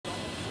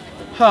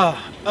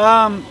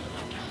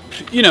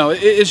You know,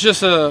 it's just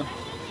some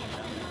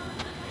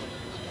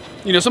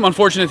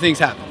unfortunate things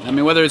happen. I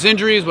mean, whether it's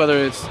injuries, whether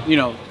it's,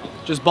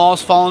 just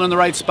balls falling in the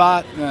right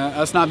spot,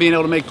 us not being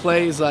able to make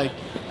plays, like,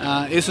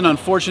 it's an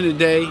unfortunate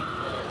day,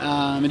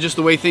 and just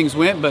the way things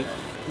went. But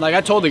like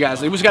I told the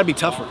guys, like, we just got to be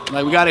tougher.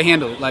 Like, we got to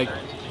handle it. Like,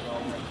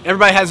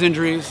 everybody has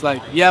injuries.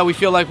 Like, yeah, we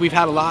feel like we've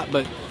had a lot,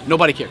 but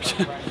nobody cares.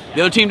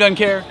 The other team doesn't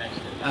care.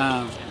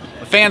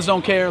 The fans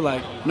don't care.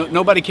 Like,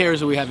 nobody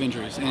cares that we have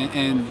injuries,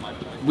 and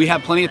we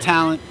have plenty of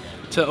talent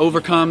to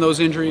overcome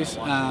those injuries.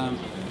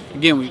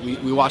 Again,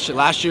 we watched it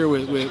last year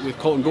with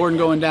Colton Gordon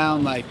going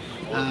down. Like,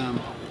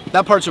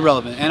 that part's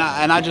irrelevant. And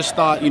I just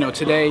thought,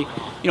 today,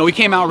 we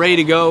came out ready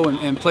to go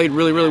and played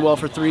really, really well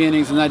for 3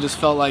 innings, and I just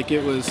felt like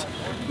it was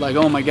like,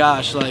 oh my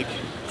gosh, like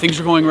things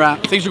are going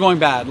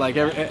bad. Like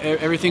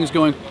everything's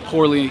going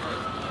poorly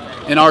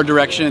in our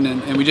direction,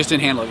 and we just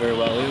didn't handle it very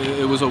well.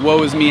 It was a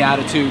woe is me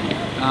attitude,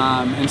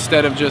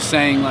 instead of just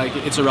saying like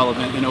it's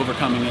irrelevant and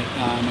overcoming it.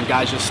 And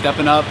guys just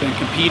stepping up and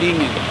competing,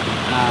 and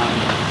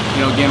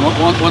again,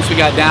 once we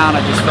got down,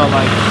 I just felt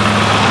like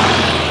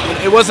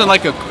it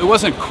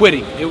wasn't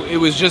quitting. It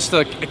was just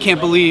I can't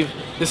believe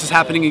this is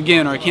happening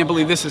again, or I can't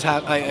believe this is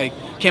I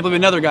can't believe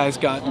another guy's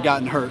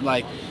gotten hurt.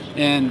 Like,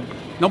 and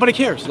nobody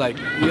cares. Like,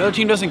 the other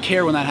team doesn't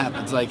care when that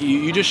happens. Like,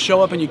 you just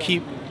show up and you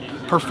keep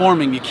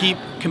performing, you keep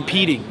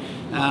competing,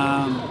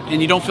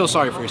 and you don't feel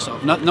sorry for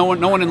yourself. No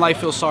one in life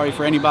feels sorry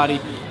for anybody,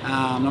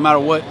 no matter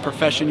what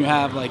profession you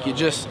have. Like,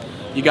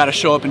 you got to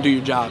show up and do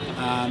your job.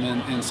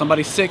 And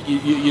somebody's sick,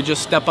 you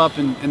just step up,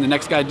 and the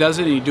next guy does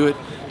it, and you do it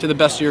to the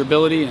best of your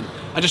ability. And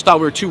I just thought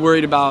we were too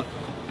worried about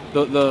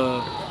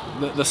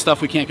the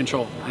stuff we can't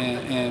control,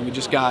 and we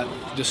just got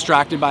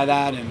distracted by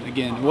that. And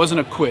again, it wasn't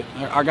a quit.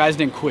 Our guys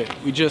didn't quit.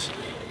 We just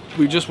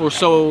were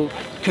so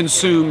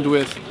consumed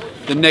with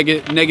the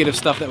negative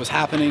stuff that was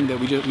happening that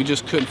we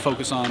just couldn't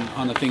focus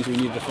on the things we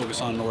needed to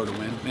focus on in order to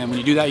win. And when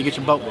you do that, you get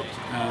your butt whooped.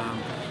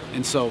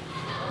 And so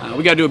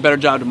we got to do a better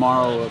job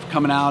tomorrow of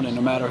coming out, and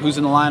no matter who's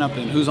in the lineup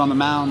and who's on the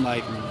mound,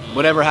 like,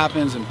 whatever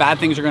happens, and bad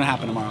things are going to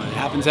happen tomorrow. It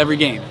happens every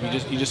game.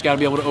 You just got to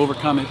be able to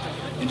overcome it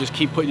and just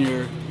keep putting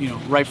your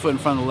right foot in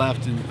front of the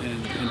left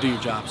and do your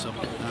job. So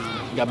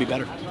you got to be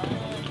better.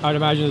 I'd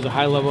imagine there's a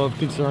high level of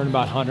concern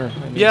about Hunter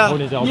and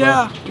his elbow.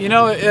 Yeah.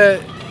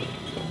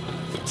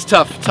 It's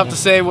tough to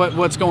say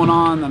what's going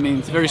on. I mean,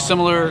 it's very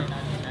similar,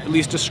 at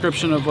least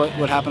description of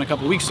what happened a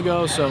couple weeks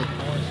ago. So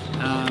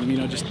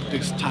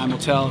just time will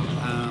tell.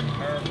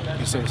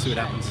 So we'll see what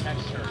happens.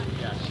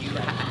 You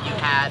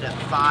had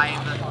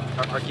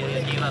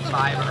gave up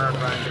 5 earned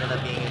runs, ended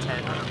up being a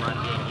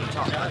 10-run game.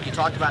 You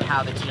talked about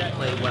how the team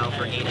played well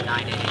for 8 to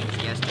 9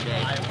 innings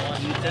yesterday.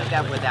 Do you think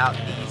that without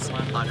these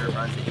unearned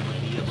runs that it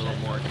would be a little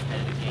more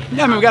competitive game?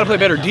 Yeah, I mean, we got to play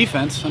better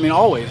defense. I mean,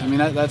 always. I mean,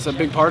 that's a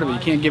big part of it. You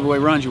can't give away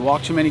runs. You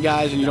walk too many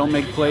guys, and you don't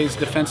make plays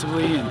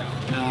defensively.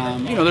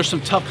 And there's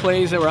some tough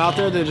plays that were out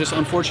there that just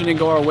unfortunately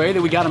didn't go our way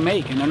that we got to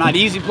make. And they're not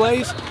easy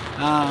plays,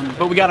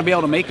 but we got to be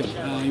able to make them.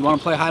 You want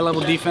to play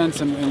high-level defense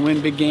and win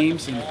big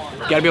games, and you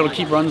got to be able to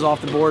keep runs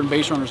off the board and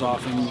base runners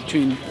off. And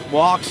between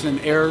walks and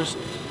errors,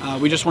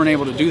 we just weren't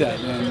able to do that.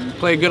 And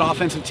play a good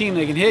offensive team,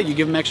 they can hit. You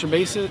give them extra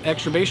base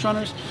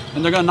runners,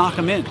 and they're going to knock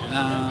them in.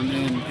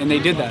 And they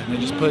did that. And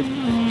they just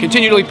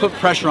continually put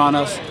pressure on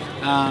us.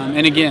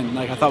 And again,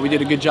 like, I thought we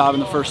did a good job in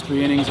the first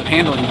 3 innings of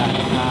handling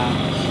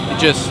that.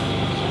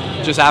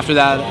 Just after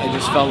that, I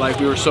just felt like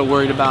we were so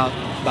worried about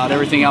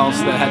everything else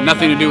that had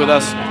nothing to do with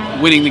us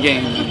winning the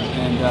game,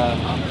 and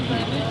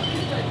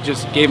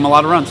just gave them a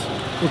lot of runs.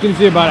 What can you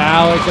say about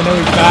Alex? I know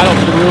he's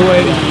battled through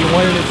it, and he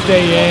wanted to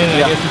stay in,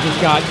 and I guess he just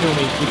got to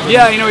him.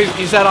 Yeah,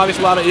 he's had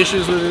obviously a lot of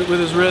issues with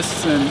his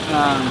wrists, and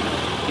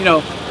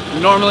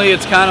normally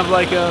it's kind of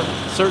like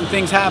certain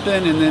things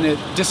happen and then it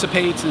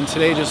dissipates, and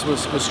today just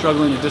was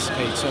struggling to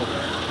dissipate. So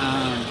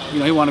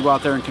he wanted to go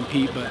out there and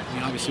compete, but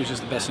obviously it's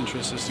just the best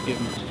interest is to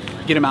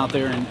get him out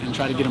there and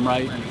try to get him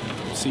right and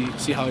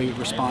see how he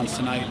responds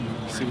tonight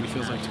and see what he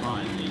feels like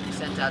tomorrow. You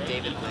sent out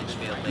David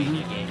Lynchfield late in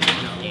the game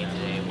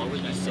today. What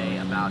would you say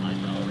about his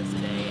performance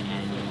today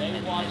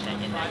and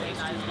in that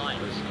case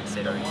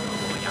considering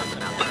going out the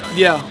mound?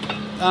 Yeah,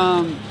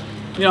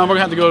 we're gonna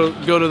have to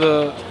go to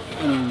the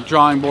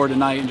drawing board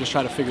tonight and just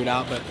try to figure it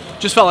out. But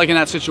just felt like in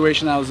that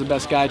situation that was the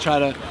best guy. Try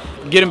to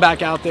get him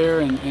back out there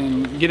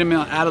and get him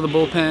out of the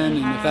bullpen.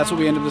 And if that's what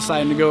we end up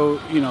deciding to go,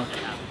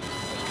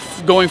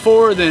 going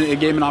forward, then it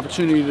gave him an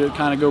opportunity to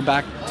kind of go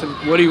back to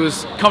what he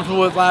was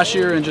comfortable with last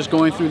year and just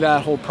going through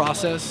that whole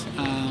process.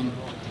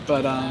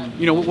 But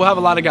we'll have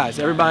a lot of guys.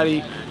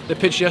 Everybody that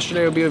pitched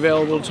yesterday will be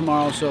available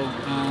tomorrow. So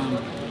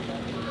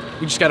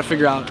we just got to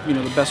figure out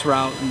the best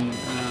route, and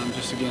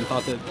just again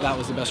thought that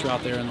was the best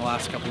route there in the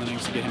last couple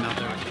innings to get him out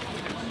there.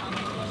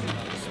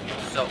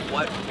 So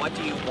what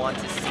do you want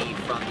to see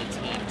from the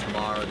team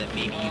tomorrow that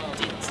maybe you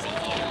didn't see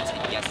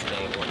either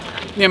yesterday or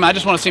tonight? Yeah, I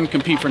just want to see him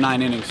compete for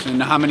 9 innings,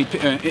 and how many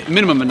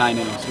minimum of 9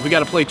 innings. If we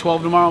got to play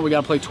 12 tomorrow, we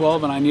got to play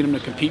 12, and I need him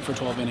to compete for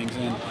 12 innings.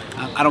 And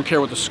I don't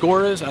care what the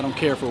score is. I don't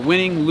care if we're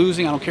winning,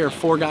 losing. I don't care if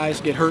 4 guys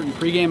get hurt in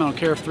pregame. I don't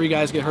care if 3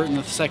 guys get hurt in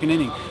the second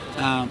inning.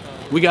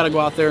 we got to go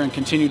out there and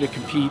continue to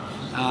compete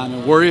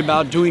and worry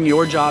about doing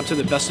your job to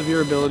the best of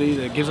your ability.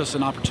 That gives us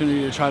an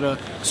opportunity to try to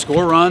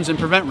score runs and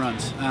prevent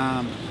runs.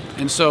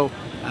 And so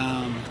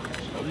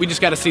we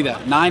just got to see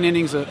that 9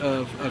 innings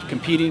of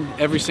competing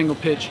every single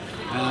pitch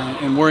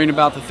and worrying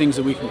about the things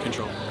that we can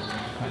control.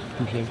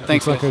 Appreciate it.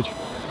 Thanks, Coach. Coach.